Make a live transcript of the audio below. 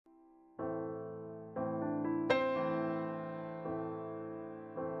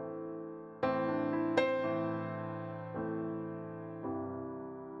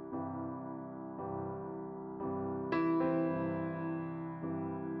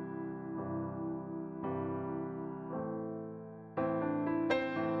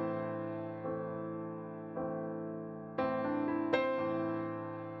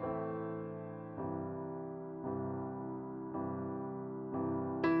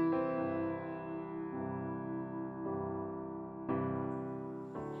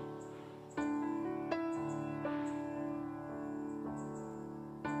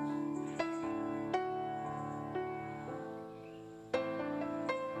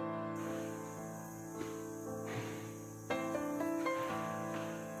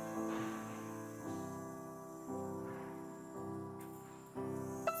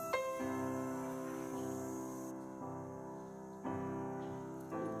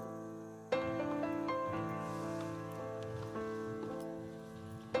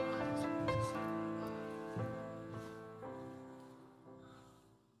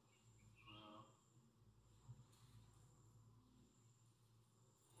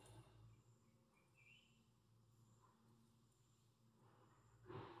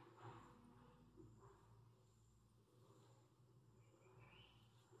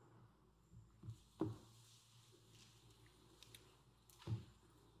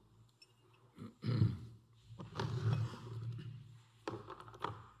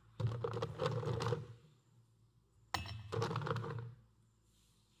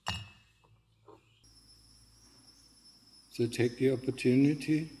So take the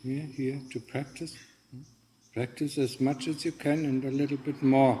opportunity here to practice. Practice as much as you can and a little bit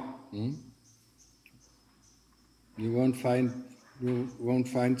more. You won't find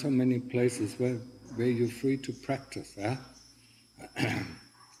so many places where you're free to practice.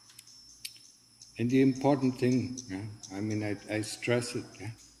 And the important thing, I stress it.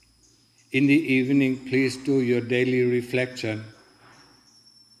 In the evening, please do your daily reflection.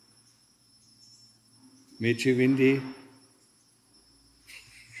 Mechi Vindi.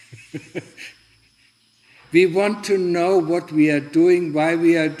 We want to know what we are doing, why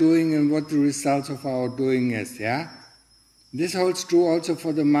we are doing, and what the results of our doing is, This holds true also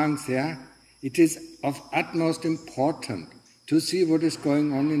for the monks, It is of utmost importance to see what is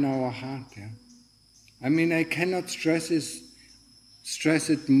going on in our heart, I cannot stress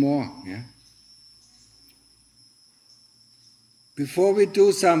it more, Before we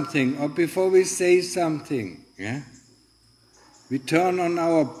do something, or before we say something, we turn on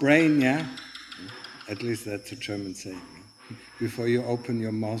our brain, At least that's a German saying. Before you open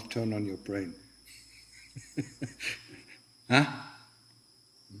your mouth, turn on your brain.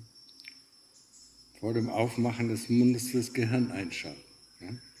 Vor dem Aufmachen des Mundes das Gehirn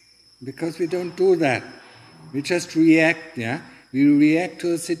einschalten. Because we don't do that. We just react, We react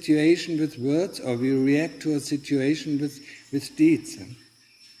to a situation with words, or we react to a situation with deeds.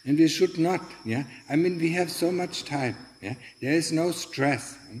 And we should not, we have so much time, There is no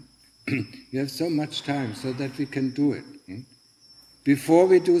stress. We have so much time so that we can do it. Before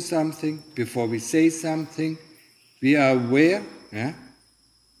we do something, before we say something, we are aware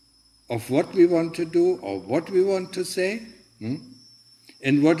of what we want to do or what we want to say,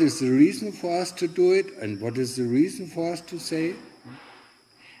 and what is the reason for us to do it, and what is the reason for us to say it.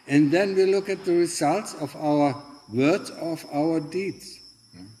 And then we look at the results of our words, of our deeds.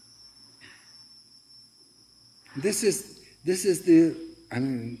 This is the,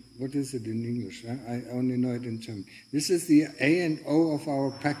 what is it in English? I only know it in German. This is the A and O of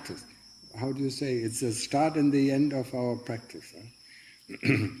our practice. How do you say? It's the start and the end of our practice.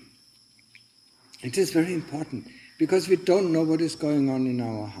 It is very important, because we don't know what is going on in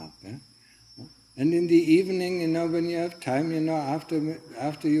our heart. And in the evening, when you have time,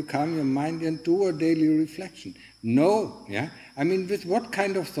 after you calm your mind, and do a daily reflection. Know, with what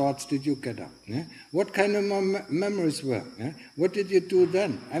kind of thoughts did you get up? What kind of memories were? What did you do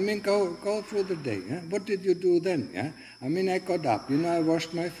then? Go through the day. What did you do then? I got up, I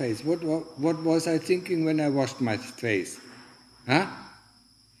washed my face. What was I thinking when I washed my face?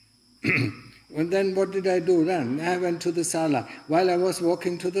 And then what did I do then? I went to the sala. While I was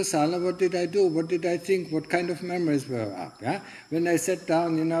walking to the sala, what did I do? What did I think? What kind of memories were up? When I sat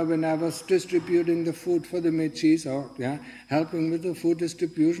down, when I was distributing the food for the mechis, or helping with the food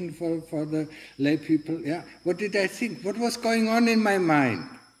distribution for the lay people, what did I think? What was going on in my mind?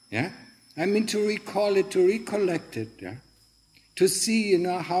 To recall it, to recollect it, to see,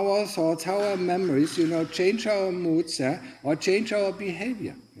 how our thoughts, how our memories, change our moods, or change our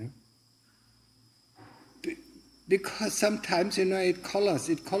behavior. Because sometimes, it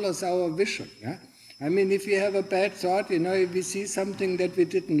colors our vision. If we have a bad thought, if we see something that we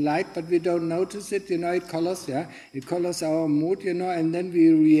didn't like, but we don't notice it, it colors our mood, and then we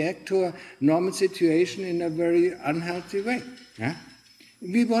react to a normal situation in a very unhealthy way.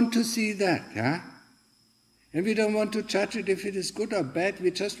 We want to see that, And we don't want to judge it if it is good or bad.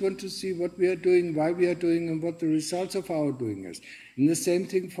 We just want to see what we are doing, why we are doing, and what the results of our doing is. And the same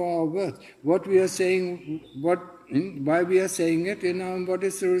thing for our words. What we are saying, why we are saying it, and what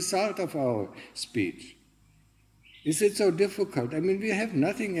is the result of our speech. Is it so difficult? We have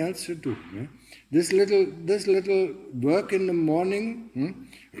nothing else to do. This little work in the morning,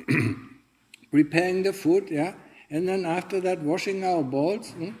 preparing the food, and then after that washing our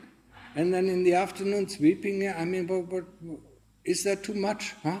bowls, and then in the afternoon sweeping, but is that too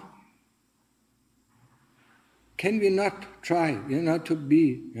much, Can we not try, to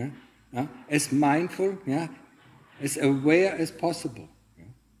be as mindful, as aware as possible?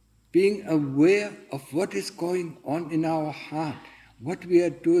 Being aware of what is going on in our heart, what we are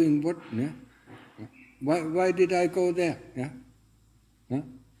doing, why did I go there?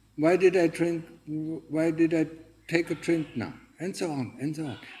 Why did I drink? Why did I take a drink now? And so on, and so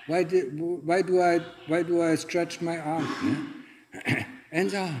on. Why do I stretch my arm?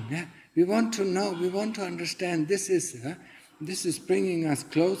 And so on. We want to know. We want to understand. This is bringing us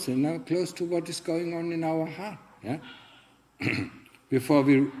closer, close to what is going on in our heart. Before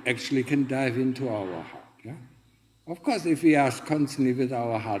we actually can dive into our heart. Of course, if we ask constantly with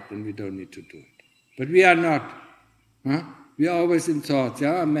our heart, then we don't need to do it. But we are not. We are always in thoughts,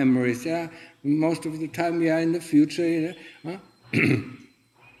 yeah, memories, yeah. Most of the time we are in the future, you know, huh?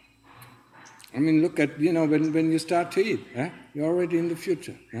 I mean, look at, you know, when you start to eat, you're already in the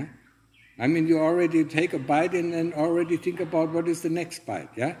future. I mean, you already take a bite and then already think about what is the next bite.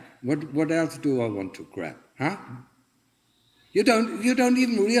 Yeah, what else do I want to grab? Huh? You don't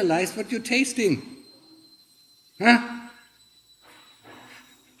even realize what you're tasting, huh?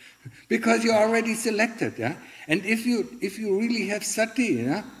 Because you already selected. Yeah, and if you really have sati,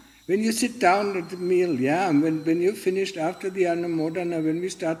 yeah, when you sit down at the meal, yeah, and when you're finished after the anumodana, when we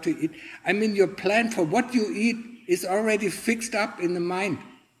start to eat, I mean, your plan for what you eat is already fixed up in the mind.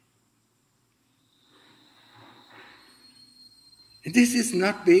 This is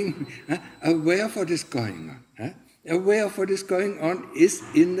not being aware of what is going on. Aware of what is going on is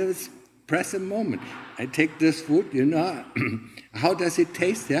in the present moment. I take this food, you know, how does it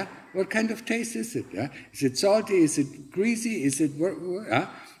taste? Yeah, what kind of taste is it? Yeah, is it salty? Is it greasy? Is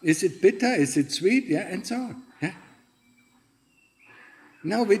it bitter? Is it sweet? Yeah, and so on. Yeah.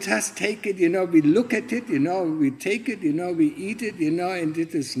 Now we just take it, you know, we look at it, you know, we take it, you know, we eat it, you know, and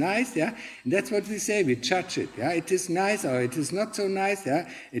it is nice, yeah. And that's what we say, we judge it, yeah. It is nice or it is not so nice, yeah.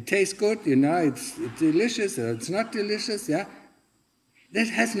 It tastes good, you know, it's delicious or it's not delicious, yeah. That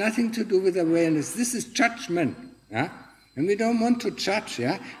has nothing to do with awareness. This is judgment, yeah. And we don't want to judge,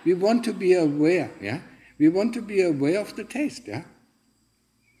 yeah. We want to be aware, yeah. We want to be aware of the taste, yeah.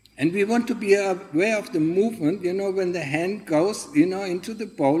 And we want to be aware of the movement, you know, when the hand goes, you know, into the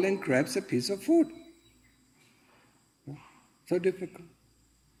bowl and grabs a piece of food. So difficult?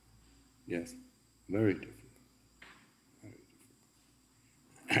 Yes, very difficult. Very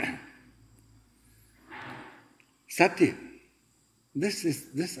difficult. Sati,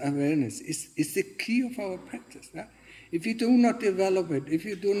 this awareness is the key of our practice. Yeah? If you do not develop it, if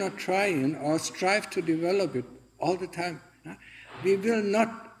you do not try or strive to develop it all the time, yeah, we will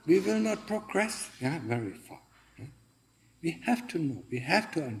not progress, yeah, very far. Yeah? We have to know, we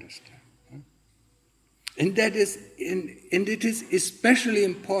have to understand. Yeah? And that is, and it is especially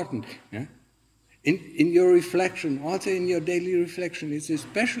important, yeah? In your reflection, also in your daily reflection, it's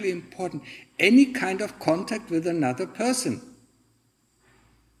especially important any kind of contact with another person.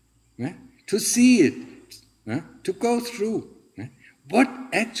 Yeah? To see it, yeah? To go through, yeah? What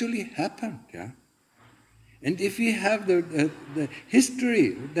actually happened. Yeah? And if we have the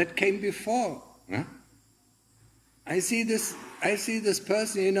history that came before, huh? I see this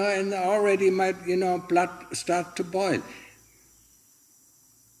person, you know, and already my, you know, blood start to boil.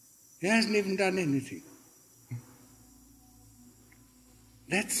 He hasn't even done anything.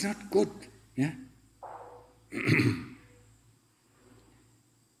 That's not good, yeah.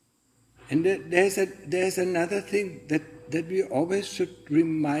 And there's another thing that we always should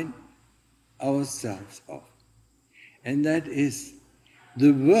remind ourselves of. And that is, the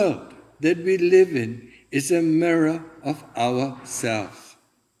world that we live in is a mirror of ourselves.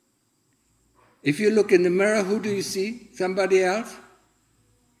 If you look in the mirror, who do you see? Somebody else?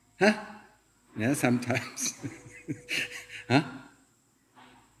 Huh? Yeah, sometimes. Huh?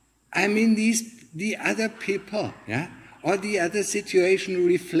 I mean, the other people, yeah, or the other situation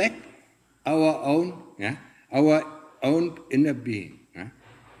reflect our own, yeah, our own inner being. Yeah?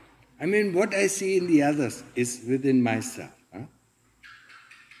 I mean, what I see in the others is within myself. Huh?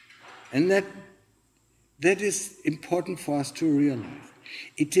 And that is important for us to realize.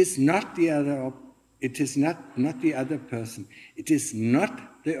 It is not the other. It is not the other person. It is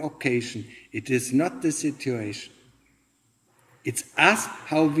not the occasion. It is not the situation. It's us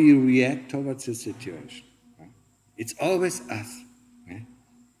how we react towards the situation. It's always us.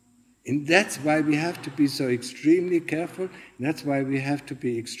 And that's why we have to be so extremely careful. And that's why we have to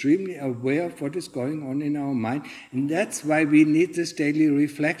be extremely aware of what is going on in our mind. And that's why we need this daily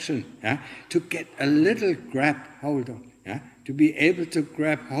reflection, yeah, to get a little hold of, yeah, to be able to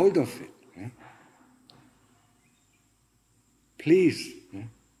grab hold of it. Yeah. Please, yeah.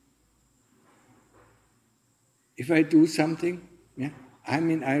 If I do something, yeah, I'm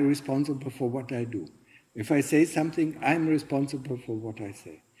responsible for what I do. If I say something, I'm responsible for what I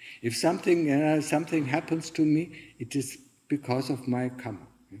say. If something happens to me, it is because of my karma.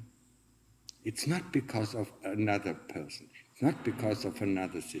 Yeah? It's not because of another person. It's not because of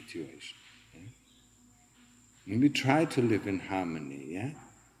another situation. Yeah? And we try to live in harmony. Yeah?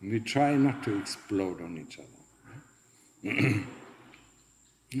 And we try not to explode on each other. Yeah?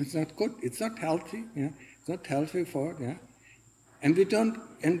 It's not good. It's not healthy. Yeah? It's not healthy for it. Yeah? And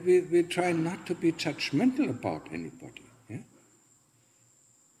we try not to be judgmental about anybody. Yeah?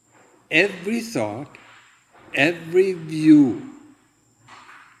 Every thought, every view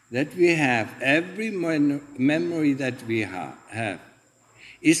that we have, every memory that we have,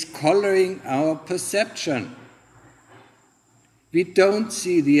 is coloring our perception. We don't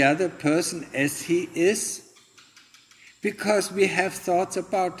see the other person as he is, because we have thoughts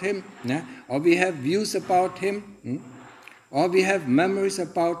about him, or we have views about him, or we have memories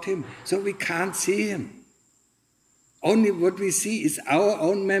about him, so we can't see him. Only what we see is our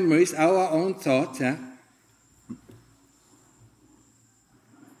own memories, our own thoughts.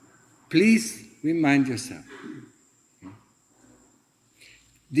 Please remind yourself.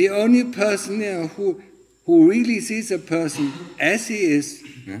 The only person who really sees a person as he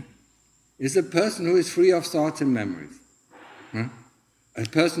is a person who is free of thoughts and memories. A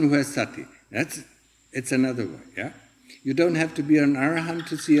person who has sati. It's another way. You don't have to be an arahant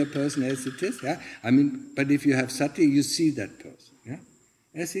to see a person as it is. But if you have sati, you see that person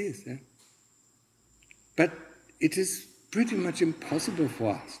as he is. But it is pretty much impossible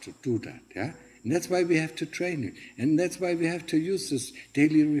for us to do that. And that's why we have to train it. And that's why we have to use this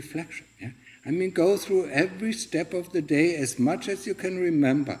daily reflection. Go through every step of the day as much as you can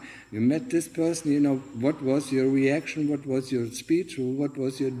remember. You met this person, what was your reaction, what was your speech, or what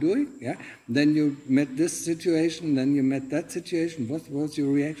was your doing? Then you met this situation, then you met that situation, what was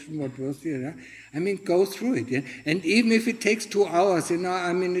your reaction, what was your... go through it. And even if it takes 2 hours,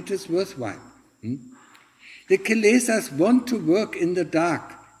 it is worthwhile. The kilesas want to work in the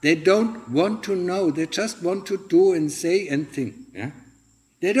dark. They don't want to know. They just want to do and say and think.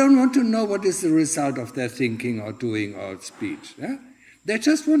 They don't want to know what is the result of their thinking or doing or speech. They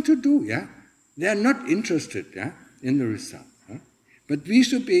just want to do. They are not interested in the result. But we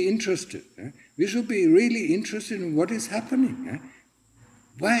should be interested. We should be really interested in what is happening.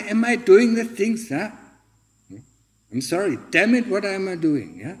 Why am I doing the things? I'm sorry. Damn it, what am I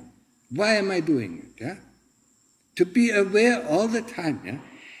doing? Why am I doing it? To be aware all the time.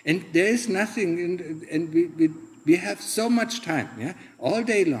 And there is nothing, and we have so much time, all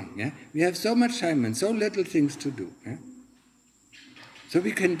day long. We have so much time and so little things to do. So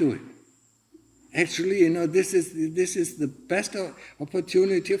we can do it. Actually, this is the best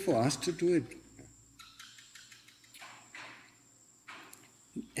opportunity for us to do it.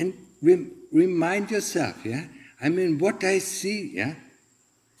 And remind yourself, what I see,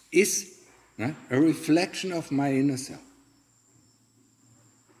 is a reflection of my inner self.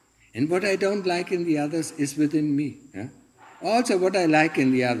 And what I don't like in the others is within me. Also what I like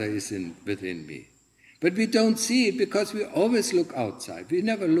in the other is within me. But we don't see it because we always look outside. We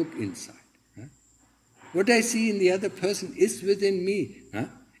never look inside. What I see in the other person is within me.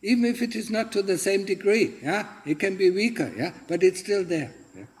 Even if it is not to the same degree. It can be weaker, but it's still there.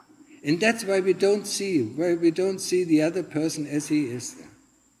 And that's why we don't see the other person as he is.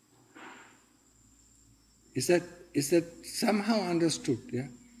 Is that somehow understood?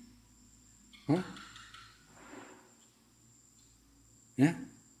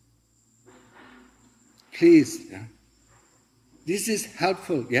 Please, this is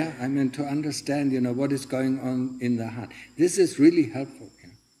helpful, to understand, what is going on in the heart. This is really helpful,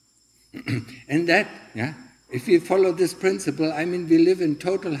 And that, if we follow this principle, we live in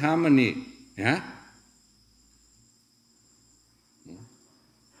total harmony,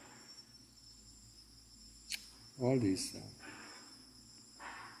 All these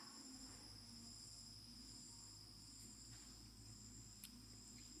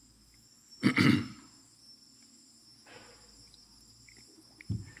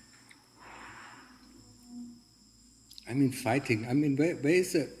fighting. Where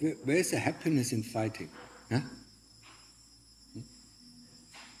is the happiness in fighting?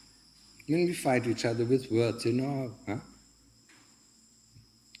 When we fight each other with words,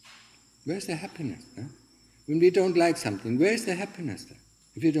 Where's the happiness? When we don't like something, where is the happiness there?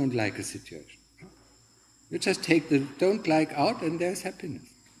 If you don't like a situation, you just take the don't like out, and there's happiness.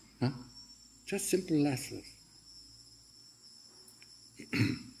 Just simple as this.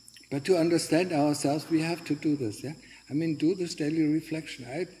 But to understand ourselves, we have to do this. Do this daily reflection.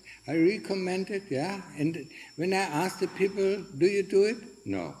 I recommend it. And when I ask the people, do you do it?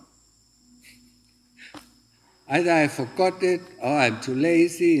 No. Either I forgot it, or I'm too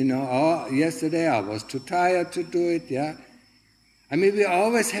lazy, or yesterday I was too tired to do it, we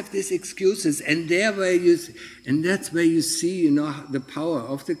always have these excuses, and that's where you see, the power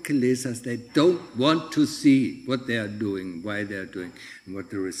of the kilesas. They don't want to see what they are doing, why they are doing, and what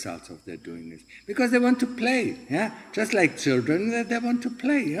the results of their doing is. Because they want to play, Just like children, they want to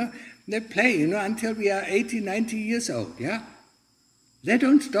play, They play, until we are 80, 90 years old, They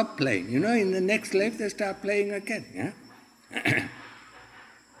don't stop playing, in the next life they start playing again,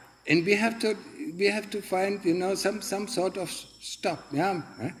 And we we have to find, some sort of stop, yeah,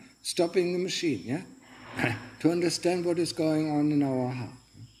 stopping the machine, yeah, to understand what is going on in our heart.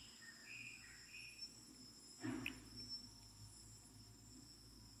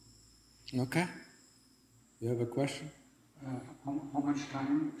 Okay? You have a question? How much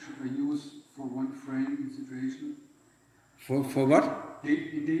time should I use for one frame in situation? For what?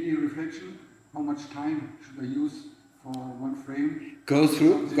 In daily reflection, how much time should I use for one frame? Go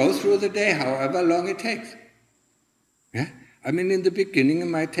through the day, however long it takes. Yeah? I mean, in the beginning it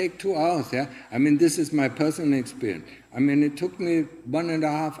might take 2 hours, yeah? I mean, this is my personal experience. I mean, it took me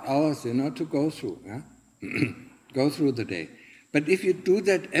 1.5 hours, to go through, yeah? Go through the day. But if you do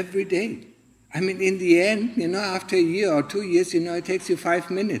that every day, I mean, in the end, after a year or 2 years, it takes you 5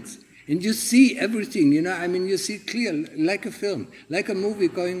 minutes. And you see everything, I mean, you see clear, like a film, like a movie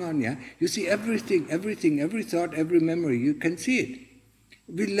going on, yeah? You see everything, every thought, every memory, you can see it.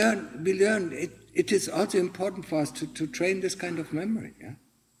 We learn, it is also important for us to train this kind of memory, yeah?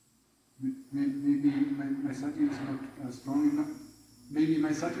 Maybe my sati is not strong enough. Maybe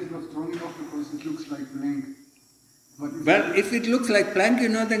my sati is not strong enough because it looks like blank. Well, if it looks like blank,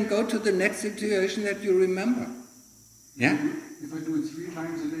 then go to the next situation that you remember. Yeah? If I do it 3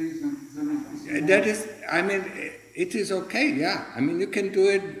 times a day, then it is... That is, I mean, it is okay, yeah. I mean, you can do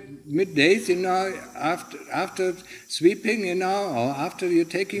it middays, after sweeping, or after you're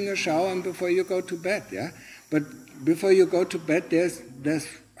taking a shower and before you go to bed, yeah. But before you go to bed, there's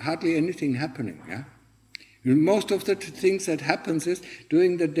hardly anything happening, yeah. Most of the things that happens is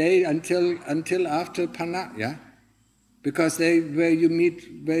during the day until after Pana, yeah. Because where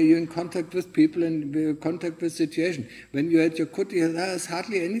you're in contact with people and in contact with situation. When you're at your kuti, there's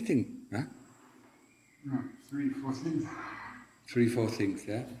hardly anything, yeah. No, 3-4 things. 3-4 things,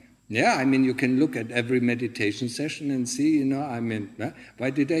 yeah. Yeah, I mean, you can look at every meditation session and see, I mean, yeah? Why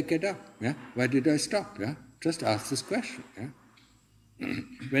did I get up? Yeah? Why did I stop? Yeah? Just ask this question. Yeah?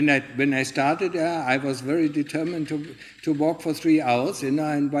 When I started, I was very determined to walk for 3 hours,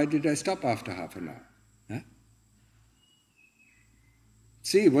 and why did I stop after half an hour? Yeah?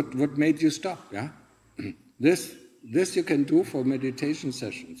 See what made you stop. Yeah? This you can do for meditation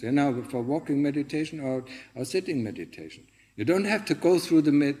sessions, for walking meditation or sitting meditation. You don't have to go through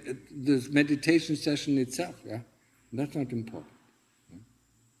the meditation session itself, yeah? That's not important. Yeah?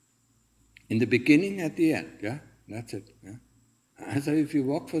 In the beginning, at the end, yeah? That's it, yeah? So if you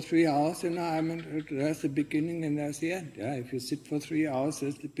walk for 3 hours, I mean, there's the beginning and there's the end, yeah? If you sit for 3 hours,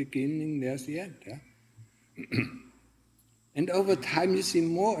 there's the beginning, there's the end, yeah? And over time, you see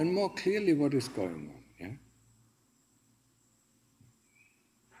more and more clearly what is going on, yeah?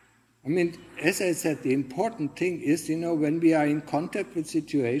 I mean, as I said, the important thing is, when we are in contact with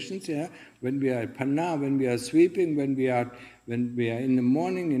situations, yeah, when we are at Pana, when we are sweeping, when we are in the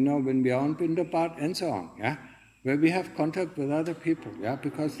morning, when we are on Bindabat, and so on, yeah, where we have contact with other people, yeah,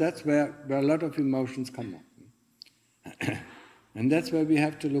 because that's where a lot of emotions come up. And that's where we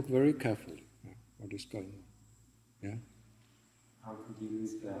have to look very carefully, yeah, what is going on, yeah. How could you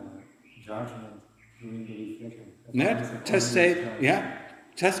use the judgment during the reflection? Just say, yeah.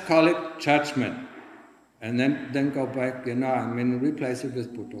 Just call it judgment, and then go back. I mean, replace it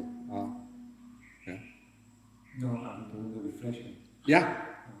with Buddha. Yeah. No, I'm doing the reflection. Yeah,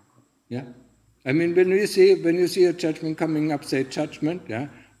 yeah. I mean, when you see a judgment coming up, say judgment. Yeah,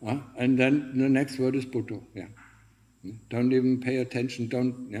 and then the next word is Buddha. Yeah. Don't even pay attention.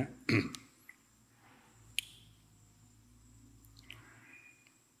 Don't. Yeah.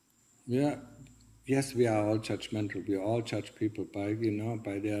 Yeah. Yes, we are all judgmental. We all judge people by,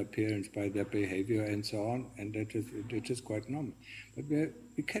 by their appearance, by their behavior, and so on. And it is quite normal. But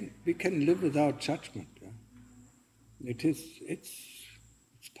we can live without judgment. Yeah? It's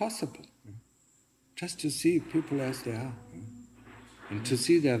possible. Yeah? Just to see people as they are, yeah? And to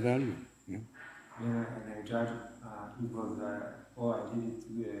see their value. Yeah? Yeah, and I judge it was I did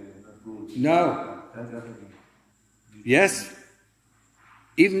it not good. No. That doesn't mean. Yes.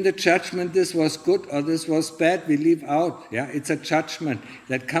 Even the judgment, this was good or this was bad, we leave out. Yeah, it's a judgment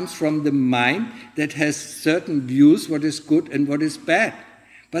that comes from the mind that has certain views, what is good and what is bad.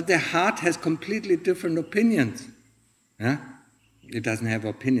 But the heart has completely different opinions. Yeah? It doesn't have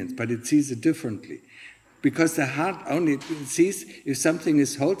opinions, but it sees it differently. Because the heart only sees if something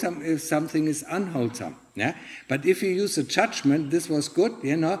is wholesome, if something is unwholesome. Yeah? But if you use a judgment, this was good,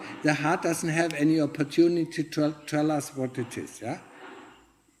 the heart doesn't have any opportunity to tell us what it is. Yeah?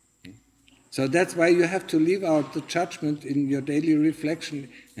 So that's why you have to leave out the judgment in your daily reflection,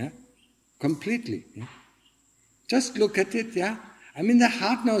 yeah, completely. Yeah? Just look at it, yeah. I mean, the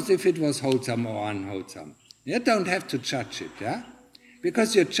heart knows if it was wholesome or unwholesome. You don't have to judge it, yeah,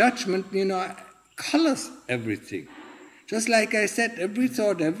 because your judgment, colors everything. Just like I said, every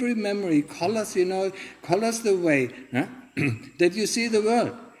thought, every memory colors, colors the way that you see the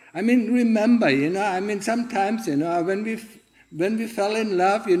world. I mean, remember, sometimes, when we fell in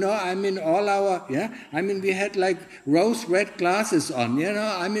love, all our, we had like rose red glasses on,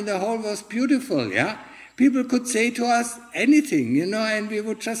 the whole was beautiful, People could say to us anything, and we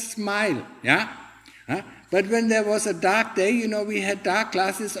would just smile, But when there was a dark day, we had dark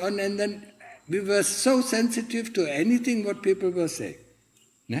glasses on, and then we were so sensitive to anything what people were saying.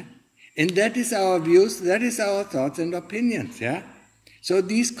 And that is our views, that is our thoughts and opinions, So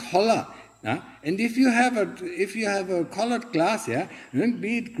these color, and if you have a colored glass,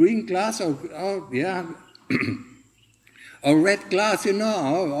 be it green glass or or red glass,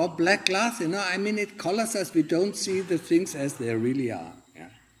 or black glass, it colors us. We don't see the things as they really are.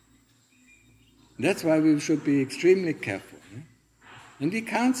 That's why we should be extremely careful. And we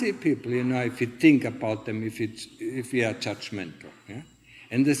can't see people, if we think about them, if we are judgmental.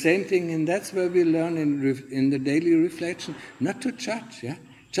 And the same thing, and that's where we learn in the daily reflection, not to judge.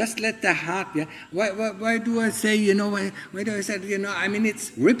 Just let the heart. Why do I say? Why do I say?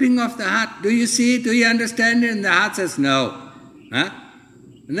 It's ripping off the heart. Do you see it? Do you understand it? And the heart says no. And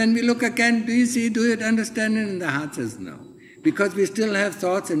then we look again. Do you see it? Do you understand it? And the heart says no, because we still have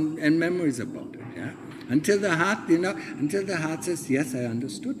thoughts and memories about it. Until the heart says, yes, I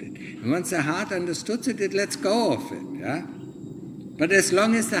understood it. And once the heart understood it, it lets go of it. But as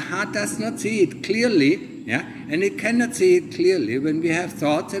long as the heart does not see it clearly, and it cannot see it clearly when we have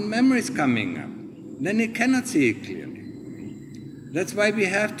thoughts and memories coming up, then it cannot see it clearly. That's why we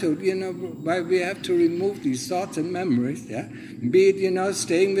have to, remove these thoughts and memories, be it,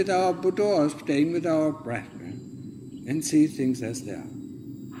 staying with our Buddha or staying with our breath, and see things as they are.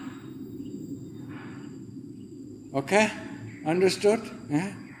 Okay? Understood?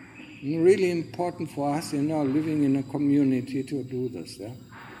 Really important for us, living in a community to do this.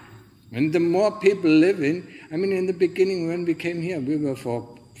 And the more people live in the beginning when we came here, we were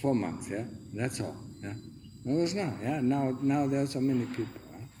for 4 months. That's all. There was no. Now there are so many people.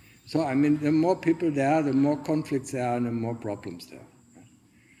 So the more people there are, the more conflicts there are, and the more problems there are.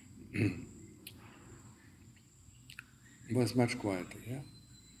 It was much quieter.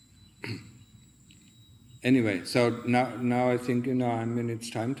 Anyway, so now I think it's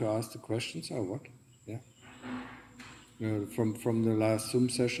time to ask the questions, or what? From the last Zoom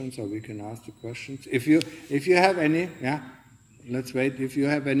session, so we can ask the questions. If you have any, let's wait. If you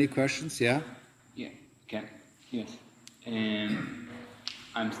have any questions, okay, yes.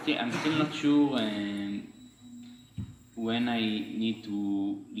 I'm still not sure when I need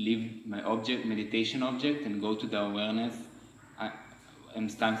to leave my meditation object and go to the awareness. I'm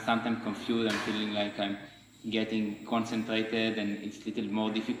sometimes confused. I'm feeling like I'm getting concentrated, and it's a little more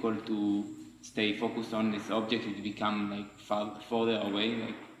difficult to stay focused on this object. It becomes like further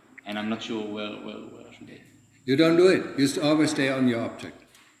away, and I'm not sure where should I. You don't do it. You always stay on your object.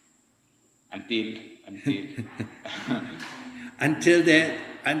 Until. Until there,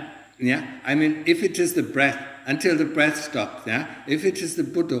 if it is the breath, until the breath stops. If it is the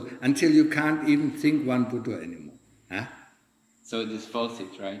Buddha, until you can't even think one Buddha anymore. So this force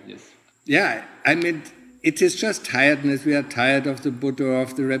it, right? Yes. Yeah, it is just tiredness. We are tired of the Buddha, or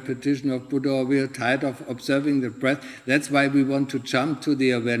of the repetition of Buddha, or we are tired of observing the breath. That's why we want to jump to the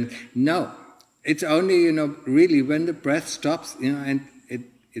awareness. No, it's only, really when the breath stops, and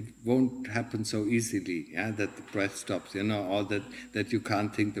it won't happen so easily, that the breath stops, or that you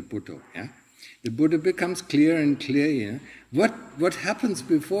can't think the Buddha, The Buddha becomes clear and clear, What happens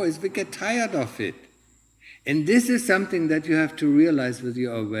before is we get tired of it. And this is something that you have to realize with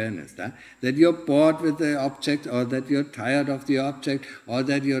your awareness, that you're bored with the object, or that you're tired of the object, or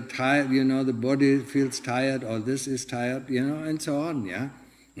that you're tired, the body feels tired, or this is tired, and so on,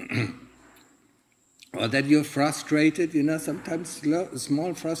 Or that you're frustrated, sometimes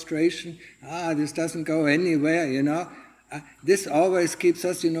small frustration, this doesn't go anywhere, This always keeps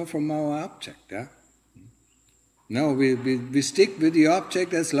us, from our object, No, we stick with the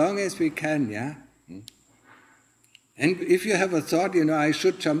object as long as we can, And if you have a thought, I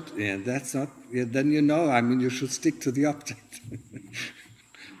should jump, that's not, then you should stick to the object.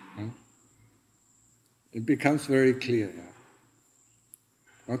 It becomes very clear.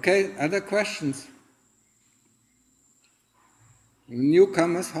 Okay, other questions?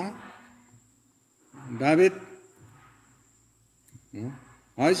 Newcomers, David?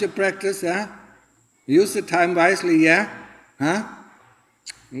 How's your practice, Use the time wisely,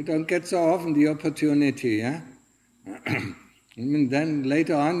 You don't get so often the opportunity, Then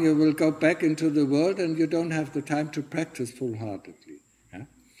later on you will go back into the world and you don't have the time to practice full-heartedly.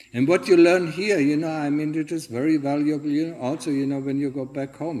 And what you learn here, I mean, it is very valuable, also, when you go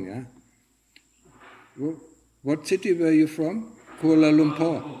back home, yeah? What city were you from? Kuala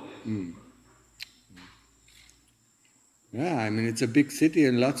Lumpur. Mm. Yeah, I mean, it's a big city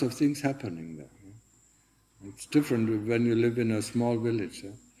and lots of things happening there. Yeah? It's different when you live in a small village.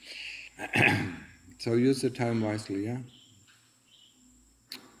 Yeah? So use the time wisely, yeah?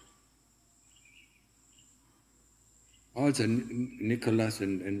 Also, Nicholas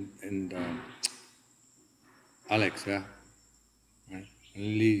and Alex, yeah? Right?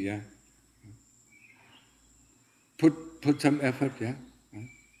 And Lee, yeah? Put some effort, yeah? Right?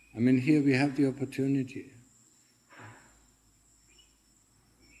 I mean, here we have the opportunity.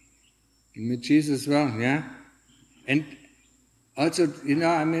 With Jesus, well, yeah? And also,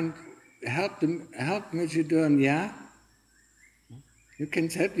 I mean, help Mechidon, yeah? You can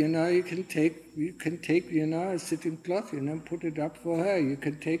set, you can take, a sitting cloth, put it up for her. You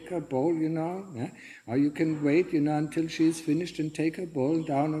can take her bowl, yeah? Or you can wait, until she's finished and take her bowl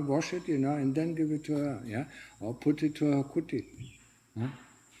down and wash it, and then give it to her, yeah? Or put it to her kuti. Huh?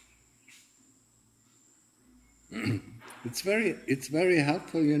 It's very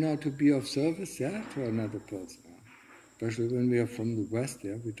helpful, to be of service, yeah, to another person. Especially when we are from the West,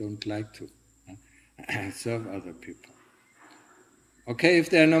 yeah, we don't like to serve other people. Okay, if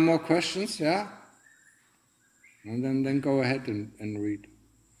there are no more questions, yeah? And then go ahead and read.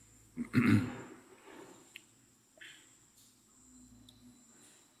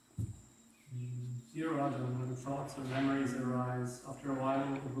 Dear Ajahn, when thoughts or memories arise, after a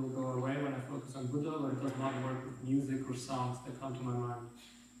while it will go away when I focus on Buddha, but it does not work with music or sounds that come to my mind.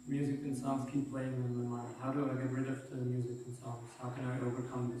 Music and sounds keep playing in my mind. How do I get rid of the music and sounds? How can I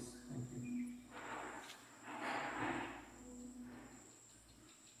overcome this? Thank you.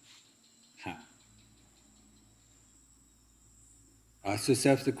 Ask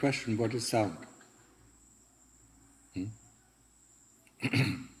yourself the question, what is sound?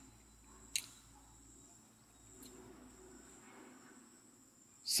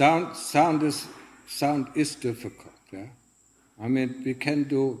 Sound is difficult, yeah? I mean, we can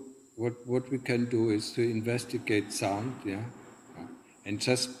do, what we can do is to investigate sound, yeah? And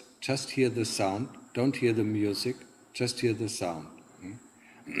just hear the sound, don't hear the music, just hear the sound.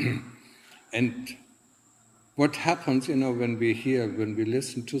 And what happens, when we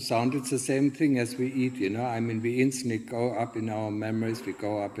listen to sound, it's the same thing as we eat, I mean, we instantly go up in our memories, we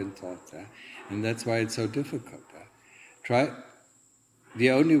go up in thoughts, yeah? And that's why it's so difficult. Yeah?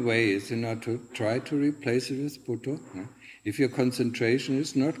 The only way is, to try to replace it with Buddha. Yeah? If your concentration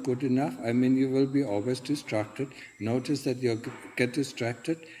is not good enough, I mean, you will be always distracted. Notice that you get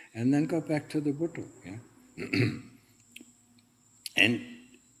distracted, and then go back to the Buddha. Yeah? And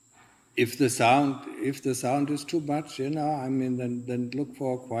if the sound is too much, I mean, then look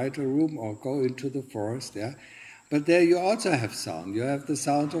for a quieter room or go into the forest, yeah. But there you also have sound. You have the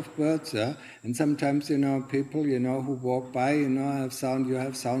sound of birds, yeah. And sometimes, people, who walk by, have sound. You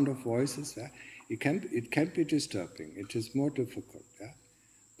have sound of voices, yeah. It can be disturbing. It is more difficult, yeah.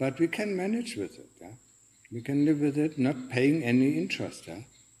 But we can manage with it, yeah. We can live with it, not paying any interest, yeah.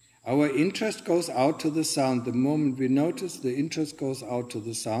 Our interest goes out to the sound. The moment we notice, the interest goes out to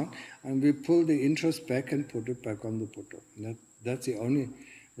the sound, and we pull the interest back and put it back on the Buddha. That's the only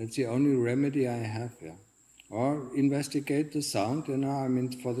remedy I have here. Yeah. Or investigate the sound, I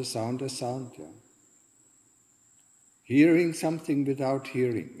mean, for the sound as sound. Yeah. Hearing something without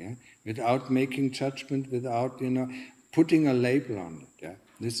hearing, yeah? Without making judgment, without putting a label on it. Yeah.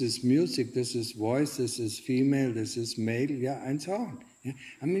 This is music, this is voice, this is female, this is male, yeah, and so on. Yeah?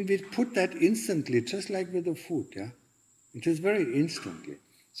 I mean, we put that instantly, just like with the food, yeah? It is very instantly.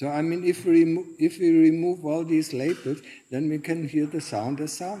 So, I mean, if we remove all these labels, then we can hear the sound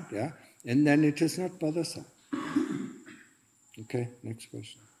as sound, yeah? And then it is not bothersome. Okay, next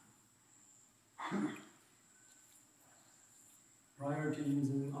question. Prior to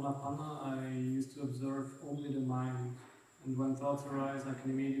using Anapana, I used to observe only the mind. And when thoughts arise, I can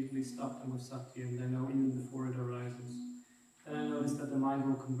immediately stop them with Sati, and I know even before it arises. Then I noticed that the mind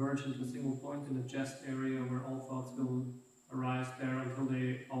will converge into a single point in the chest area where all thoughts will arise there until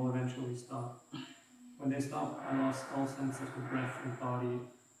they all eventually stop. When they stop, I lost all sense of the breath and body.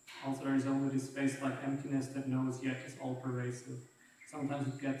 Also, there is only this space-like emptiness that knows yet is all-pervasive. Sometimes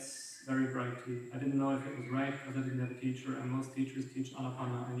it gets very brightly. I didn't know if it was right because I didn't have a teacher, and most teachers teach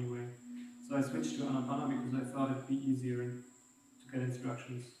Anapana anyway. So I switched to Anapana because I thought it'd be easier to get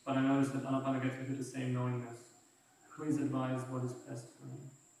instructions. But I noticed that Anapana gets me to the same knowingness. Please advise what is best for me.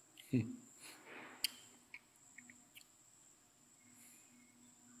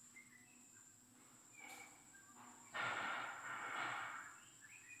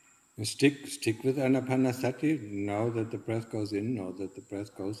 Stick with anapanasati, know that the breath goes in, know that the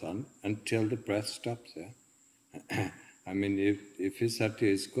breath goes on, until the breath stops, yeah. I mean, if his sati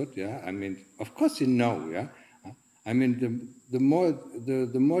is good, yeah, I mean, of course you know, yeah. I mean, the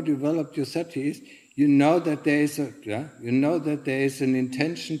more developed your sati is, you know that there is an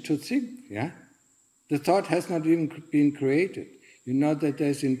intention to think, yeah. The thought has not even been created. You know that there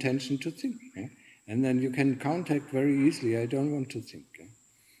is intention to think, yeah? And then you can contact very easily, I don't want to think. Yeah?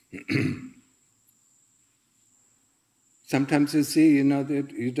 Sometimes you see,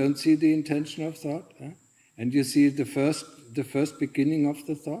 that you don't see the intention of thought, yeah? And you see the first beginning of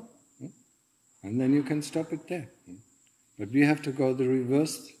the thought, yeah? And then you can stop it there. Yeah? But we have to go the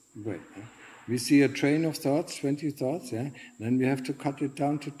reverse way. Yeah? We see a train of thoughts, 20 thoughts, yeah? Then we have to cut it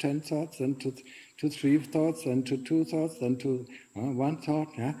down to 10 thoughts, then to 3 thoughts, then to 2 thoughts, then to 1 thought,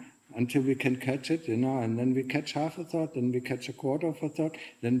 yeah? Until we can catch it, and then we catch half a thought, then we catch a quarter of a thought,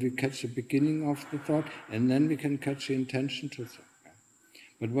 then we catch the beginning of the thought, and then we can catch the intention to think. Yeah?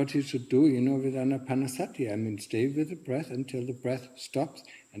 But what you should do, with anapanasati, I mean, stay with the breath until the breath stops,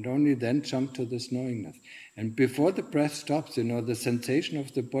 and only then jump to this knowingness. And before the breath stops, the sensation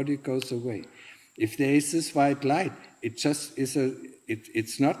of the body goes away. If there is this white light, it just is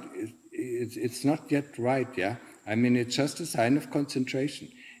it's not yet right, yeah? I mean, it's just a sign of concentration.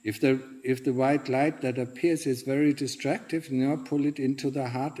 If the white light that appears is very distractive, pull it into the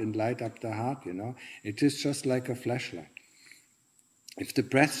heart and light up the heart, It is just like a flashlight. If the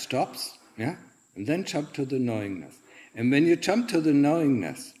breath stops, yeah, and then jump to the knowingness. And when you jump to the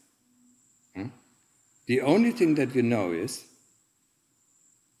knowingness, the only thing that you know is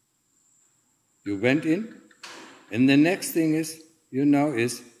you went in, and the next thing is you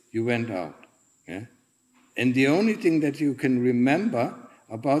went out. Yeah? And the only thing that you can remember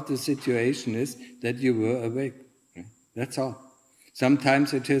about the situation is that you were awake. Yeah? That's all.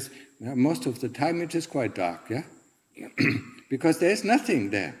 Sometimes it is, most of the time it is quite dark, yeah? Because there is nothing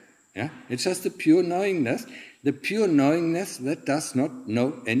there. Yeah? It's just the pure knowingness that does not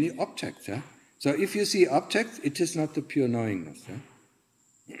know any objects. Yeah? So if you see objects, it is not the pure knowingness. Yeah?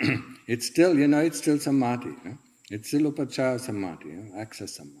 It's still, it's still samadhi. Yeah? It's still upachara samadhi,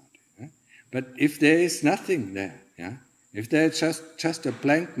 access samadhi. Yeah? But if there is nothing there, yeah? If there is just a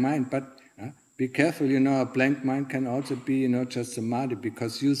blank mind, but be careful, a blank mind can also be, just samadhi,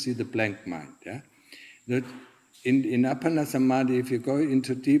 because you see the blank mind. Yeah? That in appana samadhi, if you go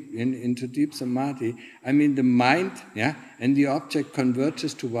into deep samadhi, I mean the mind, yeah, and the object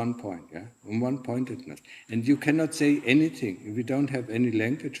converges to one point, yeah, on one-pointedness. And you cannot say anything if we don't have any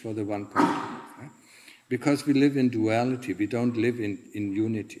language for the one-pointedness. Yeah? Because we live in duality, we don't live in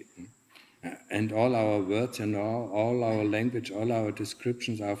unity. And all our words and all our language, all our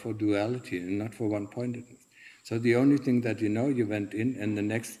descriptions are for duality and not for one-pointedness. So the only thing that you went in, and the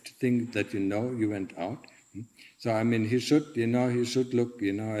next thing that you went out. So I mean, he should look,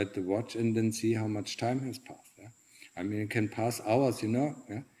 at the watch and then see how much time has passed. Yeah? I mean, it can pass hours, Yeah?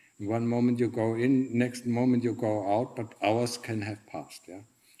 One moment you go in, next moment you go out, but hours can have passed, yeah.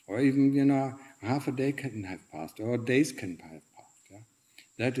 Or even, half a day can have passed, or days can have passed.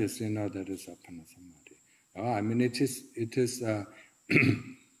 That is appana samadhi. Oh, I mean,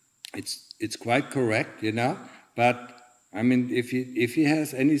 it's quite correct, But I mean, if he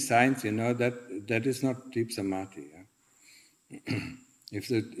has any signs, that is not deep samadhi. Yeah?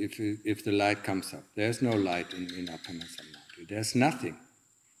 if the light comes up, there's no light in appana samadhi. There's nothing,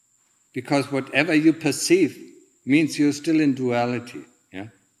 because whatever you perceive means you're still in duality. Yeah,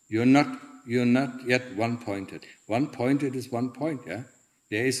 you're not yet one-pointed. One-pointed is one point. Yeah.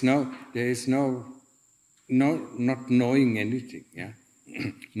 There is no not knowing anything, yeah?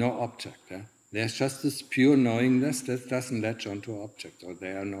 No object, yeah? There's just this pure knowingness that doesn't latch onto objects, or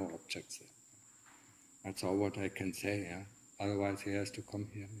there are no objects there. That's all what I can say, yeah? Otherwise he has to come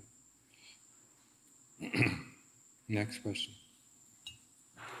here. Yeah? Next question.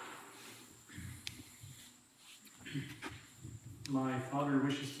 My father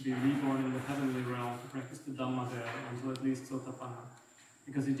wishes to be reborn in the heavenly realm to practice the Dhamma there until at least Sotapanna,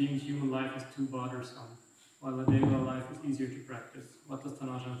 because he deemed human life as too bothersome, while a Deva life is easier to practice. What does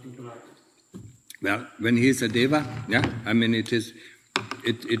Tanajana think about it? Well, when he is a Deva, yeah, I mean it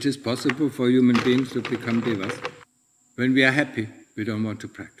is possible for human beings to become Devas. When we are happy, we don't want to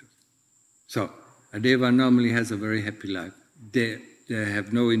practice. So, a Deva normally has a very happy life. They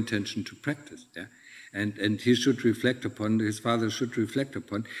have no intention to practice, yeah. And he should reflect upon, his father should reflect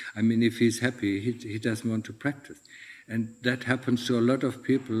upon, I mean, if he's happy, he doesn't want to practice. And that happens to a lot of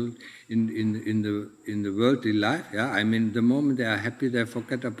people in the worldly life. Yeah, I mean, the moment they are happy, they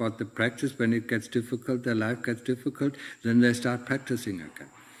forget about the practice. When it gets difficult, their life gets difficult, then they start practicing again.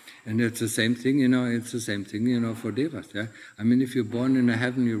 And it's the same thing, it's the same thing, for devas, yeah. I mean, if you're born in a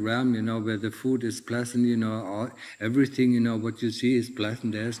heavenly realm, where the food is pleasant, everything, what you see is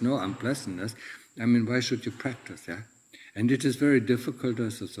pleasant, there's no unpleasantness. I mean, why should you practice, yeah? And it is very difficult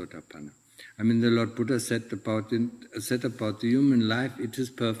as a Sotapanna. I mean, the Lord Buddha said about the human life, it is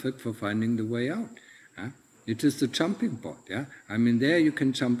perfect for finding the way out. Yeah? It is the jumping board, yeah. I mean, there you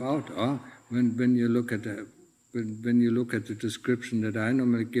can jump out. Or when you look at the description that I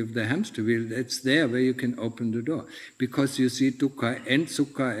normally give, the hamster wheel, it's there where you can open the door, because you see dukkha and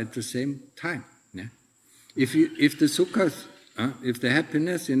sukha at the same time. Yeah? If the sukha, if the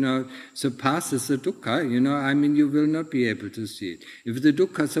happiness, surpasses the dukkha, I mean, you will not be able to see it. If the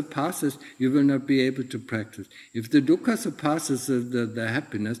dukkha surpasses, you will not be able to practice. If the dukkha surpasses the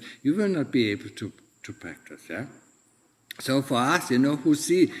happiness, you will not be able to practice. Yeah. So for us, who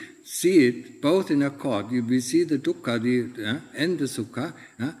see it both in accord, we see the dukkha and the sukha,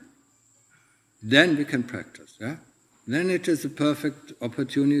 then we can practice. Yeah? Then it is a perfect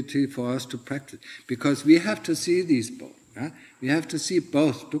opportunity for us to practice, because we have to see these both. We have to see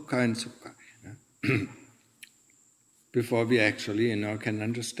both dukkha and sukha before we actually, can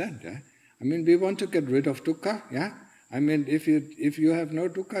understand. Yeah? I mean, we want to get rid of dukkha. Yeah. I mean, if you have no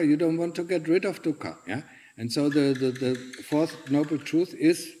dukkha, you don't want to get rid of dukkha. Yeah. And so the fourth noble truth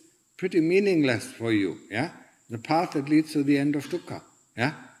is pretty meaningless for you. Yeah. The path that leads to the end of dukkha.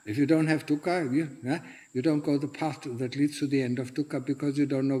 Yeah. If you don't have dukkha, you don't go the path that leads to the end of dukkha, because you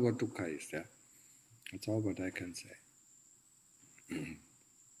don't know what dukkha is. Yeah. That's all what I can say.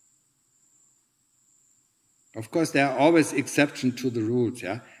 Of course, there are always exceptions to the rules,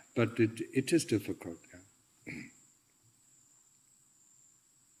 yeah, but it is difficult. Yeah.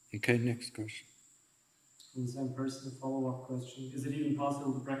 Okay, next question. From the same person, a follow-up question: is it even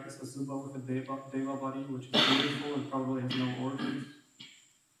possible to practice asubha with a deva body, which is beautiful and probably has no organs?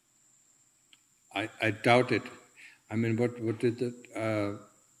 I doubt it. I mean, what did the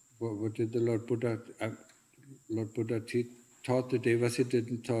Lord Buddha? Lord Buddha taught the devas. He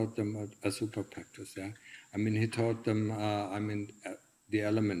didn't taught them asubha practice. Yeah, I mean, he taught them. The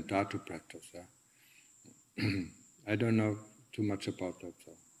element dhatu practice. Yeah, I don't know too much about that.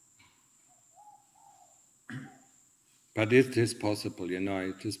 So. But it is possible,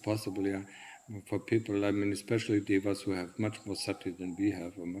 it is possible, yeah, for people, I mean, especially devas who have much more sati than we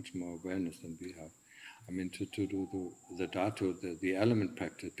have, or much more awareness than we have. I mean, to do the dhatu, the element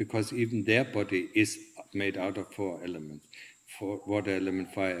practice, because even their body is made out of 4 elements: water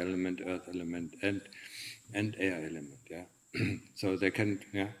element, fire element, earth element, and air element, yeah. So they can,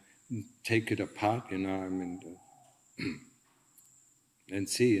 take it apart, I mean, and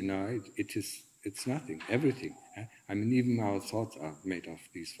see, it's nothing, everything. I mean, even our thoughts are made of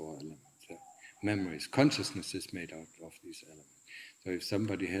these 4 elements. Memories, consciousness is made out of these elements. So if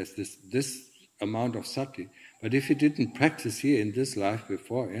somebody has this amount of sati, but if he didn't practice here in this life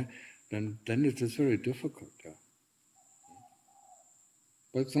before, then it is very difficult. Yeah.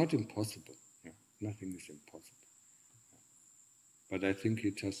 But it's not impossible. Yeah. Nothing is impossible. But I think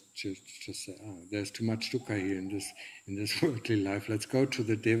he just say, there's too much dukkha here in this worldly life. Let's go to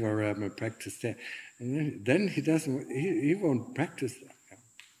the Deva realm and practice there. And then he won't practice that.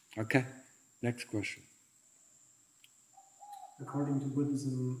 Yeah. Okay, next question. According to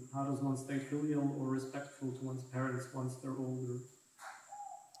Buddhism, how does one stay filial or respectful to one's parents once they're older?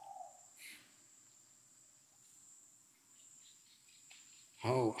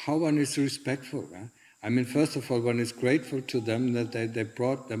 How one is respectful? Yeah? I mean, first of all, one is grateful to them that they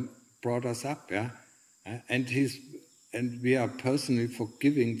brought us up, yeah, and we are personally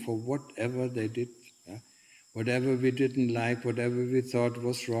forgiving for whatever they did, yeah? Whatever we didn't like, whatever we thought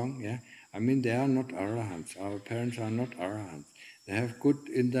was wrong, yeah. I mean, they are not arahants. Our parents are not arahants. They have good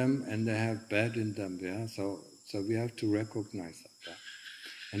in them and they have bad in them, yeah. So we have to recognize that, yeah?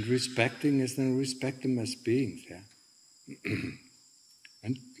 And respecting is then respect them as beings, yeah.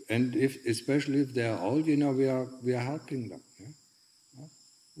 And especially if they are old, we are helping them,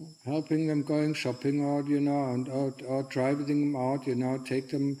 yeah? Helping them going shopping out, or driving them out, take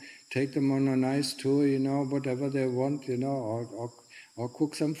them on a nice tour, whatever they want, or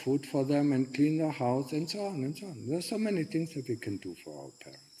cook some food for them and clean their house and so on and so on. There are so many things that we can do for our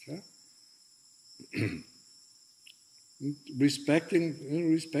parents, yeah?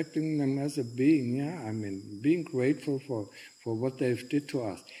 Respecting them as a being, yeah. I mean, being grateful for what they've did to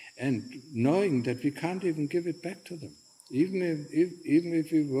us, and knowing that we can't even give it back to them, even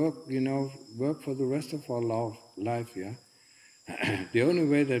if we work for the rest of our life, yeah. The only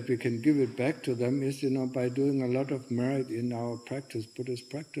way that we can give it back to them is, by doing a lot of merit in our practice, Buddhist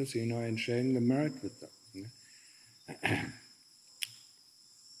practice, and sharing the merit with them. Yeah?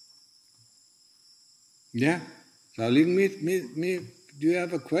 Yeah. So, do you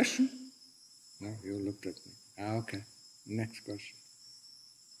have a question? No, you looked at me. Okay. Next question.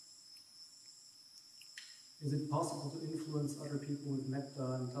 Is it possible to influence other people with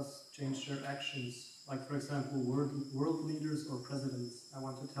metta and thus change their actions? Like, for example, world leaders or presidents. I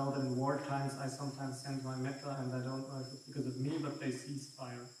want to tell them in war times I sometimes send my metta and I don't know if it's because of me, but they cease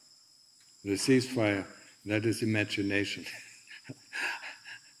fire. The ceasefire, that is imagination.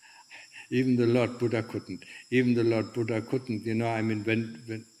 Even the Lord Buddha couldn't. When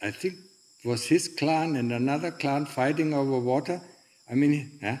I think it was his clan and another clan fighting over water,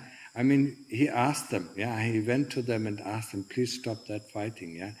 he asked them, he went to them and asked them, please stop that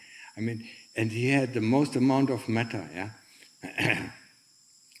fighting, and he had the most amount of metta,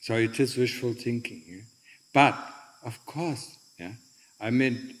 So it is wishful thinking, But, of course,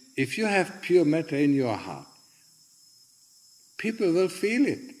 if you have pure metta in your heart, people will feel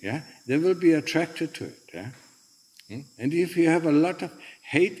it, They will be attracted to it, And if you have a lot of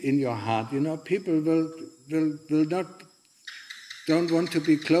hate in your heart, people will don't want to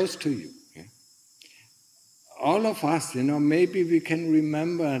be close to you. All of us, maybe we can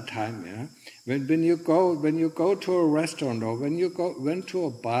remember a time, when you go to a restaurant or when you went to a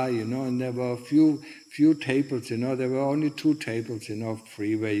bar, and there were a few tables, there were only 2 tables,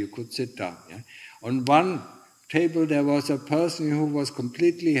 free where you could sit down. On one table there was a person who was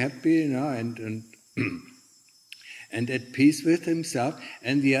completely happy, and and at peace with himself,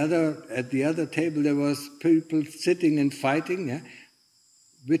 and at the other table there was people sitting and fighting.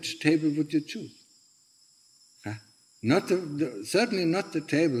 Which table would you choose? Certainly not the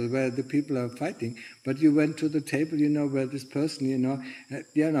table where the people are fighting, but you went to the table, where this person,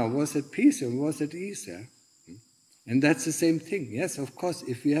 was at peace and was at ease. And that's the same thing. Yes, of course,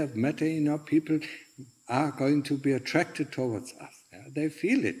 if we have metta, people are going to be attracted towards us. They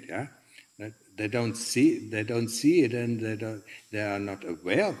feel it. They don't see it, and they are not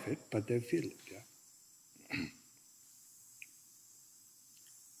aware of it, but they feel it.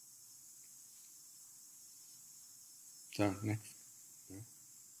 So, next.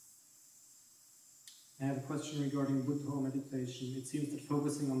 I have a question regarding Buddha meditation. It seems that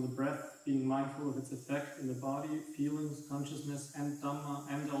focusing on the breath, being mindful of its effect in the body, feelings, consciousness, and Dhamma,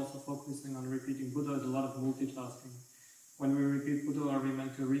 and also focusing on repeating Buddha is a lot of multitasking. When we repeat Buddha, are we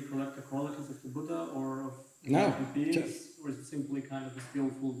meant to recollect the qualities of the Buddha or of enlightened beings? Or is it simply kind of a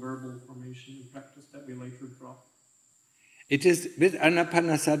skillful verbal formation in practice that we later drop? It is with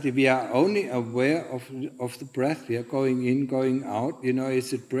Anapanasati, we are only aware of the breath. We are going in, going out,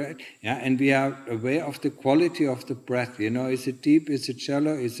 is it breath? And we are aware of the quality of the breath, is it deep, is it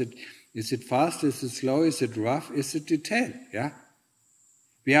shallow, is it fast, is it slow, is it rough, is it detailed,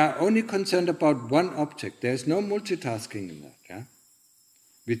 We are only concerned about one object. There is no multitasking in that,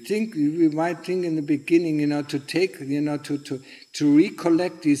 We might think in the beginning, to take, to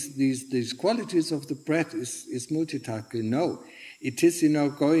recollect these qualities of the breath is multitasking. No, it is,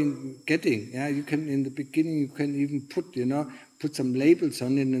 getting. You can in the beginning you can even put some labels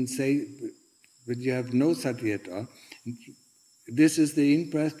on it and say, but you have no sati at all. This is the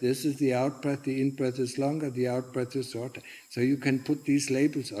in-breath, this is the out-breath. The in-breath is longer, the out-breath is shorter. So you can put these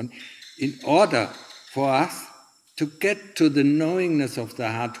labels on in order for us to get to the knowingness of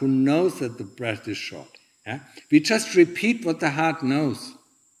the heart, who knows that the breath is short. We just repeat what the heart knows.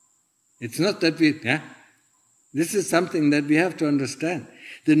 It's not that this is something that we have to understand.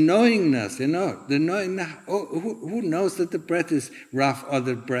 The knowingness, who knows that the breath is rough or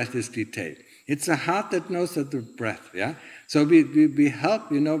the breath is detailed? It's the heart that knows that the breath, So we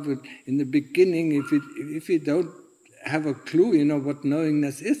help, in the beginning, if we don't have a clue, what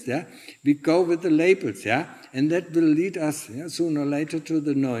knowingness is, we go with the labels, and that will lead us sooner or later to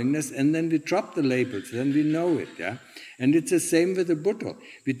the knowingness, and then we drop the labels, then we know it, And it's the same with the Buddha.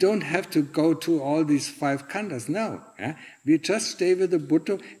 We don't have to go to all these 5 khandhas, no. We just stay with the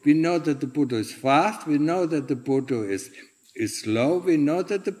Buddha. We know that the Buddha is fast, we know that the Buddha is slow, we know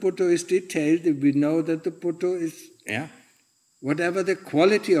that the Buddha is detailed, we know that the Buddha is, whatever the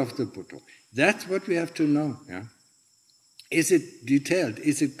quality of the Buddha. That's what we have to know, Is it detailed?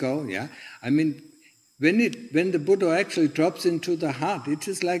 Is it go? When the Buddha actually drops into the heart, it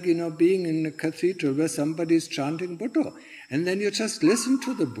is like, being in a cathedral where somebody is chanting Buddha. And then you just listen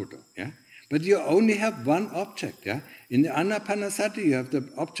to the Buddha, But you only have one object, In the Anapanasati, you have the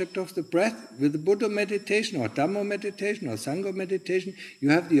object of the breath. With the Buddha meditation or Dhamma meditation or Sangha meditation, you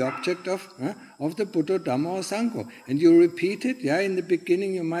have the object of the Buddha, Dhamma or Sangha. And you repeat it, In the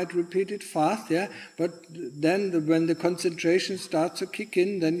beginning you might repeat it fast, But then when the concentration starts to kick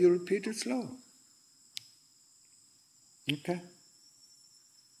in, then you repeat it slow. Okay?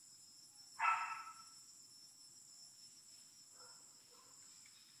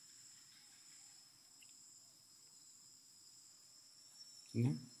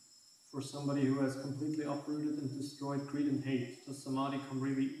 No? For somebody who has completely uprooted and destroyed greed and hate, does samadhi come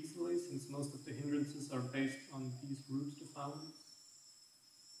really easily, since most of the hindrances are based on these roots defilements?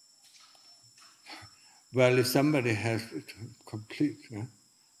 Well, if somebody has complete,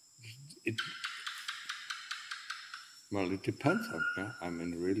 it depends on. I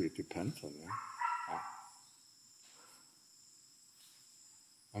mean, really, it depends on.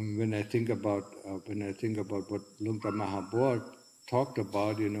 When I think about what Lungta Mahabodh talked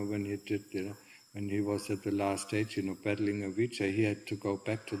about, when he did, when he was at the last stage, battling avijja, he had to go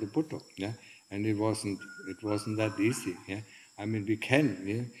back to the Buddha, and it wasn't that easy, I mean, we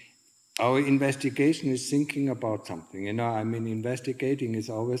can, Our investigation is thinking about something, I mean, investigating is